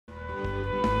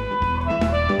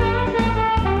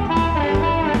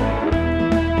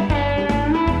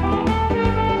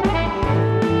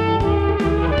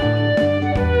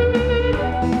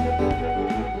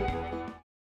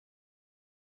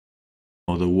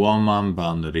the one-man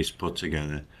band that he's put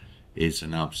together is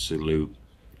an absolute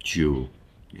jewel.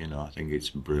 You know, I think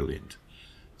it's brilliant.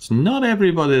 It's not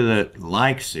everybody that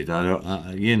likes it,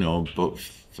 you know, but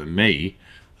for me,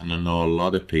 and I know a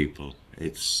lot of people,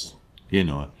 it's, you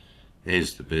know,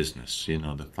 here's the business. You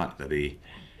know, the fact that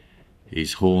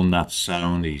he's honed that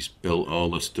sound, he's built all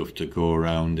the stuff to go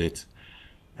around it,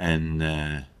 and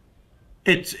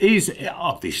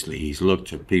he's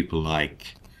looked at people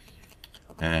like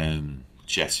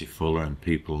Jesse Fuller and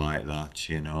people like that,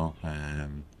 you know,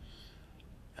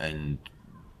 and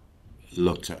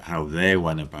looked at how they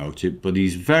went about it, but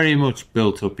he's very much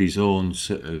built up his own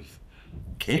sort of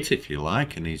kit, if you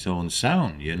like, and his own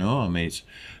sound, you know. I mean, it's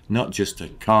not just a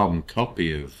carbon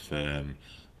copy of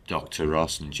Dr.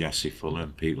 Ross and Jesse Fuller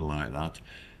and people like that.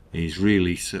 He's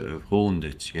really sort of honed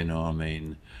it, you know. I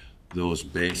mean, those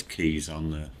bass keys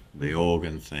on the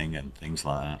organ thing and things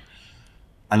like that.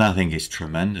 And I think it's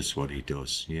tremendous what he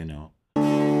does, you know.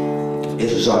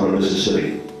 It's a song from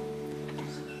Mississippi.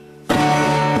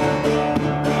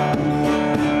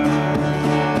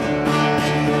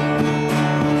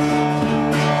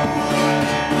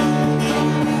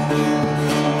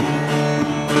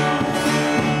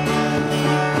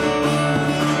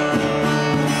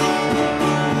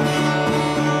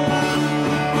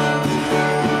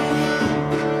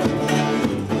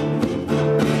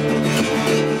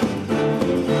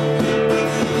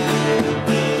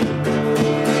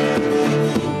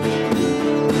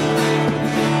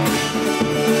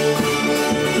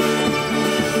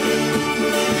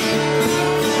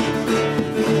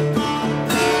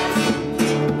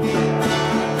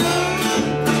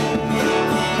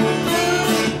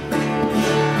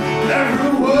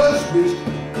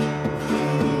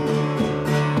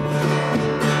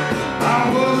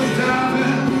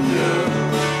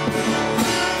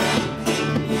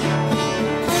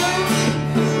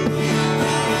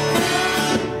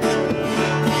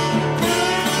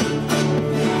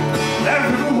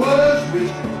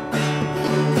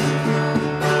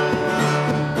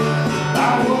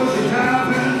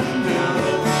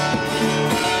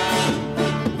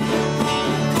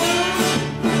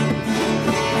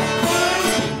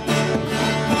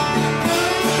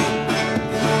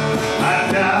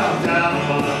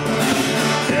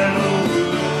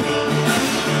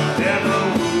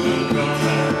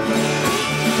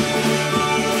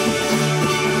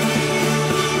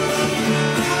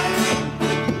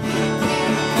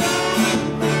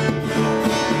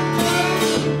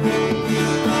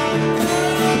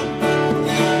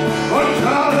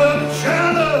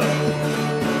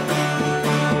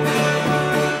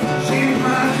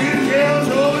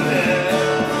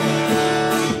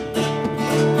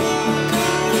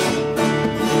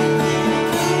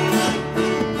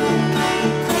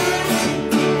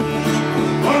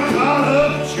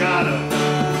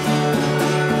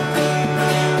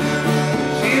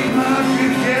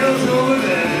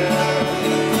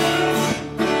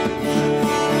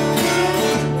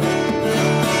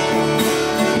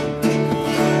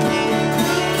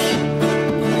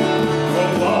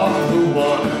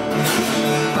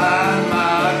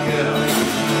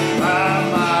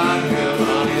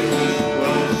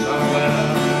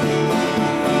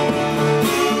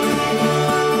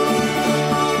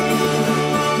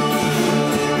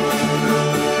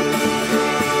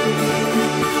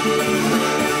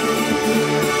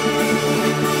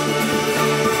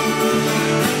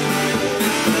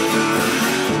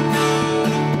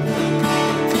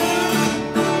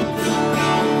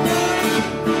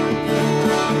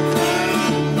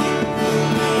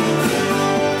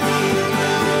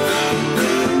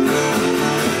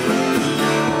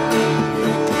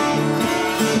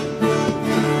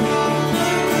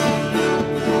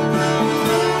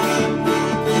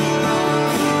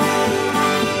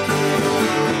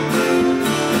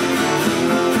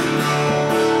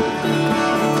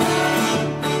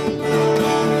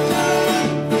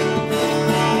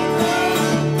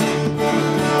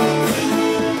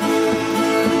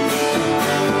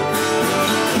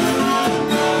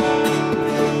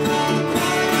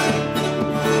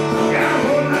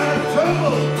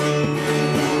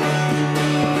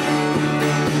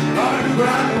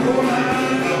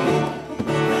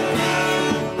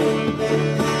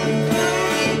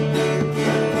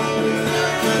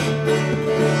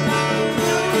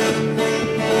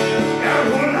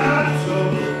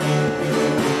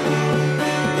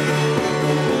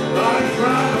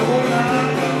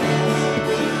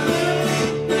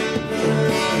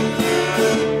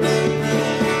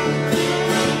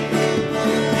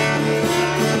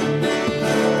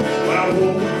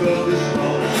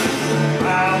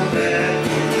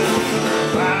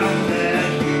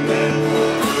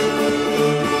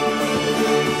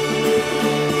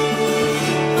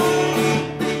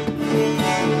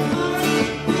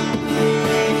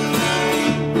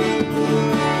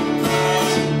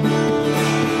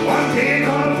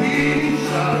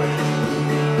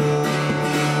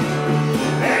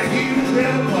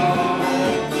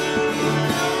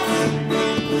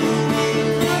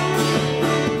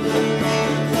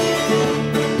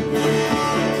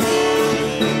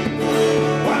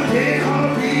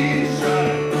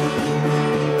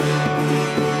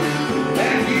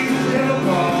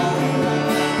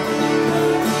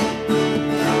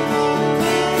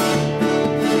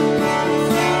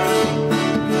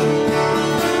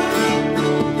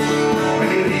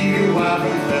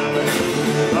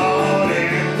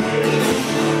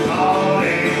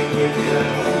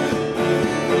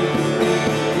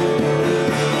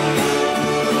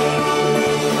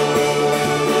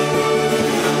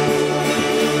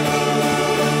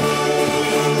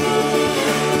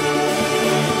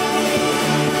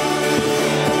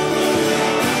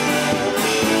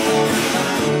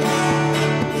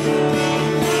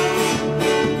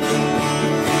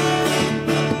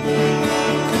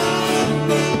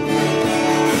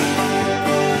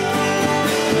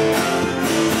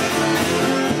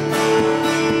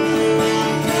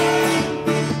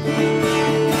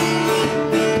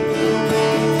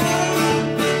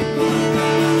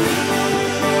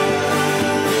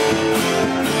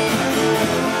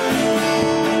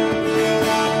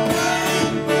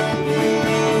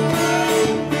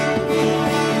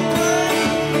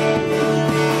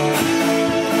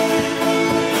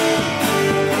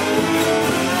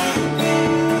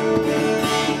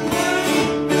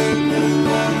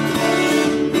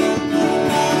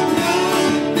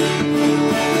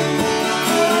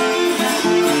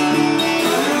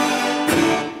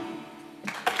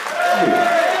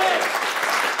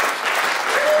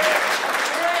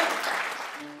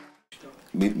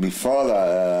 My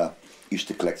father used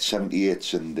to collect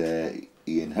 78s, and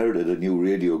he inherited a new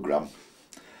radiogram,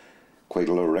 quite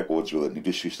a lot of records with it, and he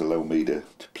just used to allow me to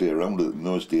play around with it. In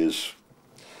those days,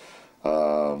 they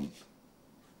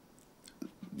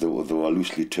were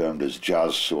loosely termed as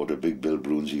jazz, sort of big bill,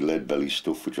 Broonzy, Leadbelly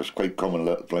stuff, which was quite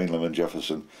common playing them in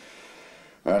Jefferson.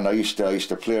 And I used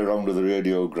to play around with the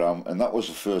radiogram, and that was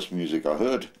the first music I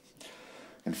heard.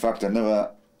 In fact, I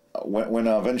never, when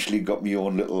I eventually got my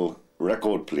own little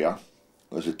record player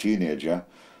as a teenager,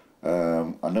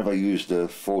 I never used a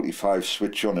 45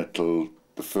 switch on it till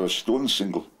the first Stones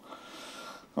single.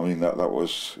 I mean, that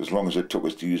was as long as it took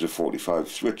us to use a 45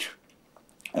 switch.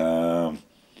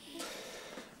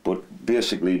 But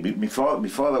basically, my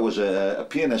father was a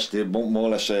pianist, more or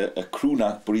less a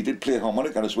crooner, but he did play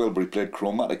harmonica as well, but he played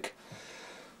chromatic.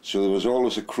 So there was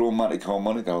always a chromatic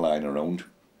harmonica lying around.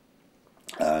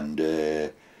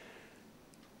 And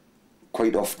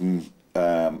quite often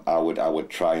I would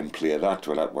try and play that,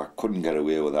 but I couldn't get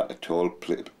away with that at all.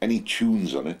 Play any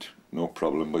tunes on it, no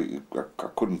problem, but I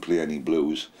couldn't play any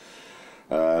blues.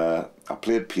 I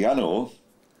played piano.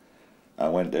 I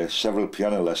went to several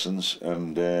piano lessons,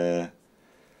 and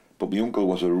but my uncle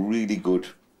was a really good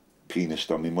pianist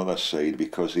on my mother's side,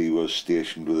 because he was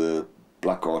stationed with a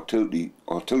black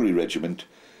artillery regiment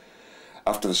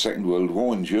after the Second World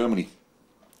War in Germany,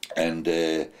 and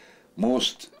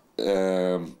most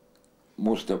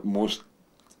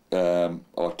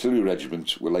artillery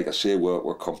regiments were, like I say,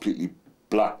 were completely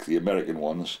black, the American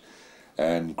ones,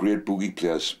 and great boogie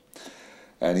players.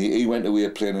 And he went away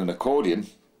playing an accordion.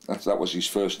 That was his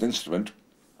first instrument,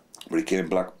 but he came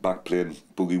back playing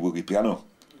boogie-woogie piano.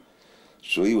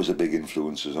 So he was a big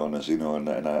influence on us, you know, and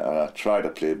I tried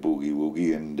to play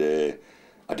boogie-woogie, and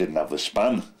I didn't have the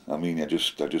span. I mean, I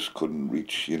just couldn't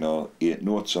reach, you know, 8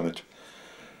 notes on it.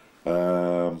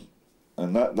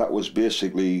 And that was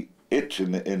basically it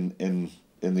in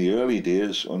the early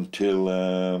days until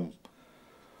I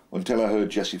heard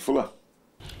Jesse Fuller.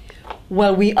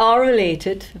 Well, we are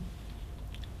related.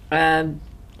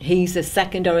 He's a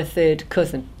second or a third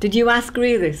cousin. Did you ask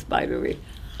Ray this, by the way?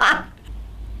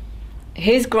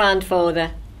 His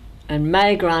grandfather and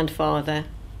my grandfather,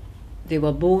 they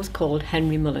were both called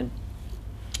Henry Mullen.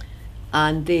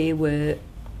 And they were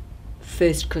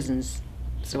first cousins,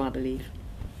 so I believe.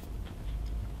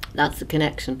 That's the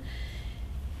connection.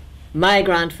 My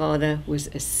grandfather was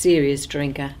a serious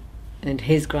drinker, and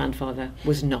his grandfather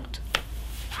was not.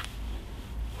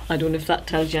 I don't know if that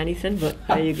tells you anything, but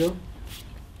there you go.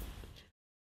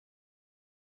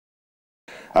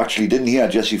 Actually, didn't hear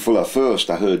Jesse Fuller first.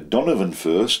 I heard Donovan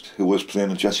first, who was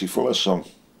playing a Jesse Fuller song.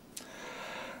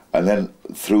 And then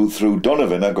through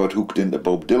Donovan, I got hooked into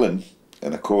Bob Dylan.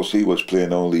 And of course, he was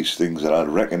playing all these things that I'd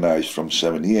recognised from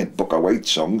 '78, Booker White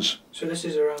songs. So this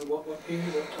is around what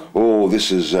period? What time? Oh,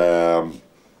 this is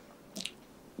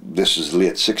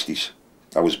late '60s.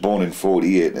 I was born in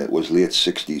 '48, and it was late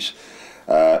 '60s.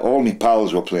 All my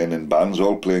pals were playing in bands,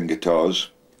 all playing guitars.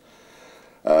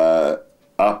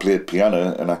 I played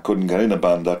piano, and I couldn't get in a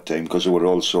band that time because they were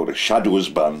all sort of shadows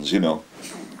bands, you know.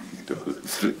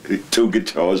 2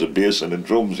 guitars, a bass and a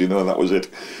drums, you know, and that was it.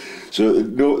 So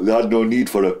they had no need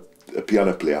for a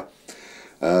piano player.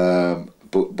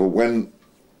 But when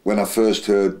I first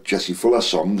heard Jesse Fuller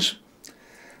songs,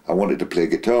 I wanted to play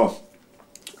guitar.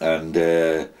 And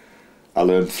I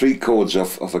learned 3 chords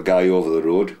off a guy over the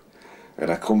road. And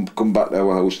I come back to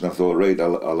our house, and I thought, right,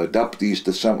 I'll adapt these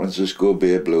to San Francisco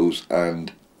Bay Blues,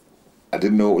 and I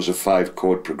didn't know it was a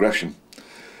 5-chord progression.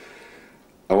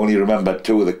 I only remembered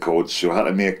 2 of the chords, so I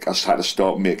had to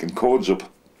start making chords up.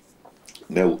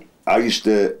 Now, I used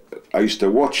to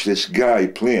watch this guy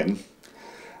playing,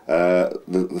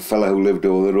 the fella who lived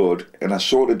over the road, and I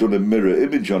sort of done a mirror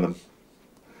image on him.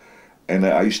 And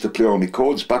I used to play all my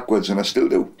chords backwards, and I still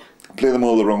do. I play them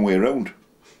all the wrong way around.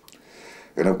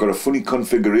 And I've got a funny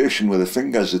configuration with the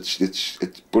fingers.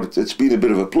 But it's been a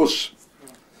bit of a plus,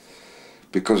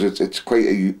 because it's quite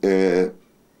a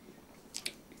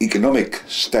economic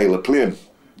style of playing.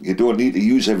 You don't need to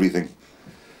use everything.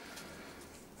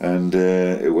 And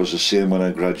it was the same when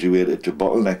I graduated to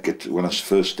bottleneck. When I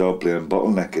first started playing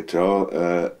bottleneck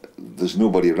guitar, there's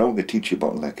nobody around to teach you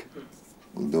bottleneck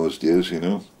in those days, you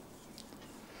know.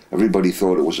 Everybody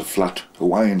thought it was a flat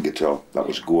Hawaiian guitar that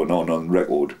was going on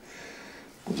record.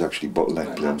 It was actually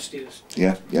bottleneck playing.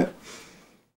 Yeah, yeah.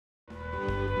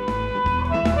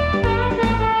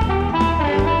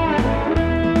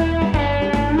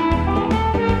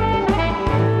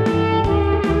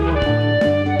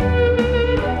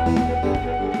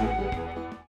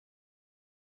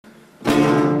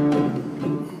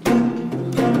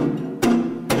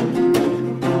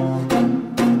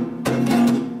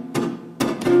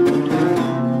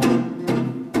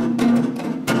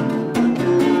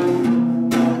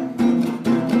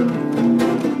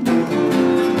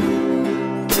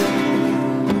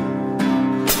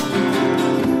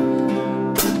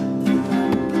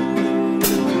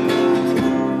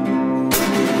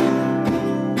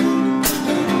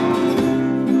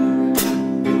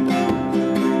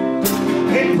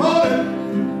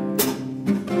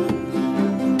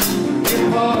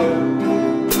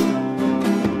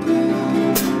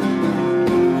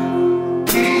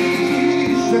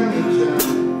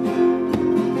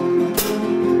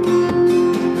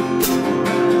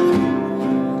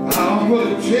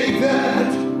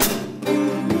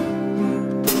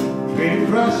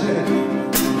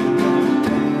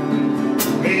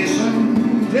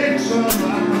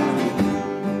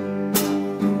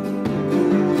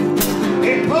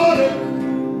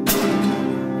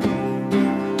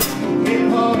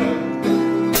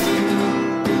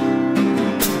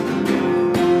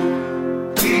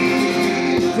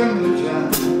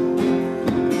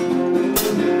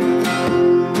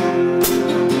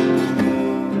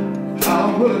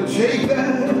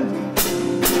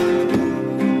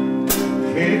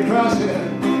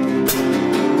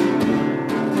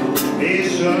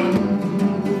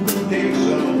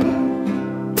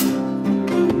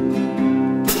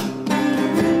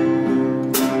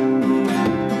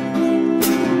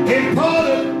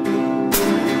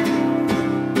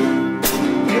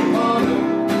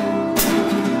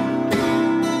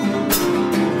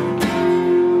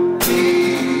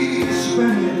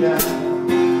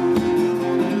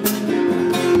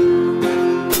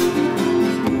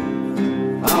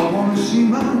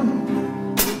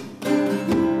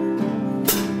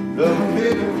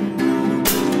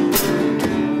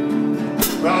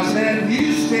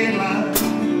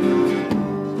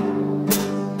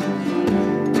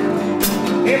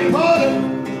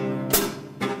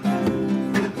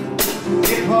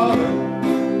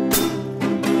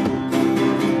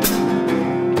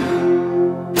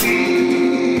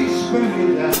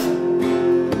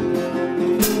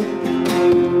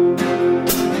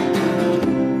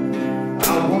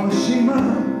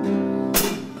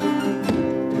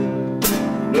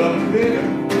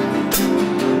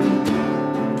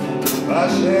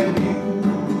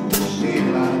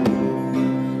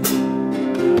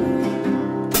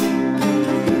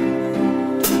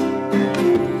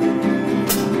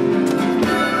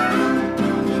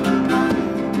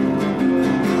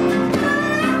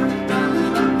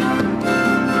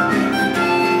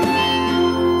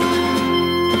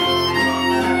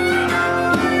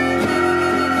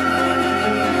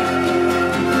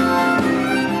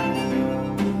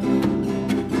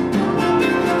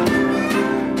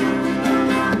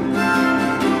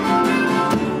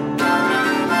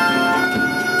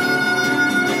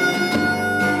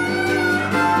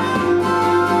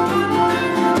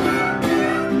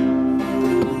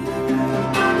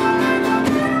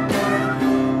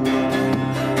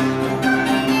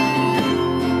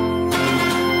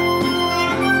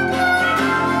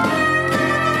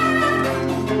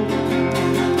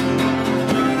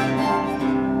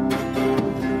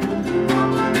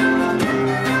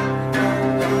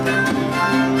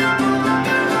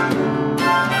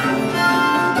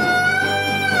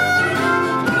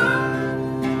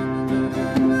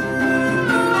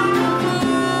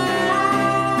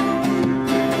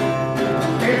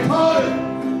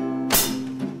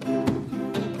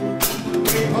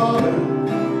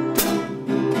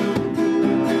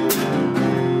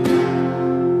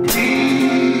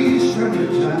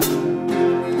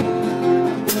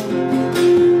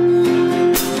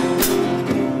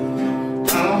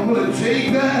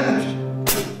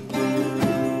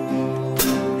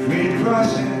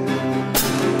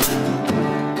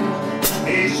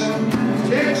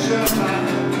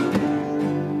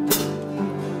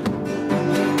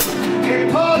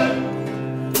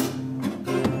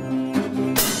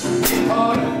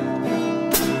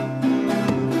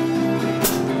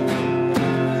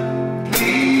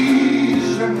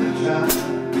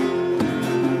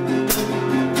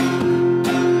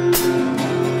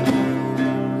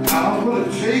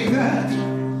 Take that,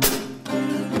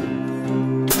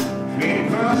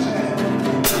 cross it.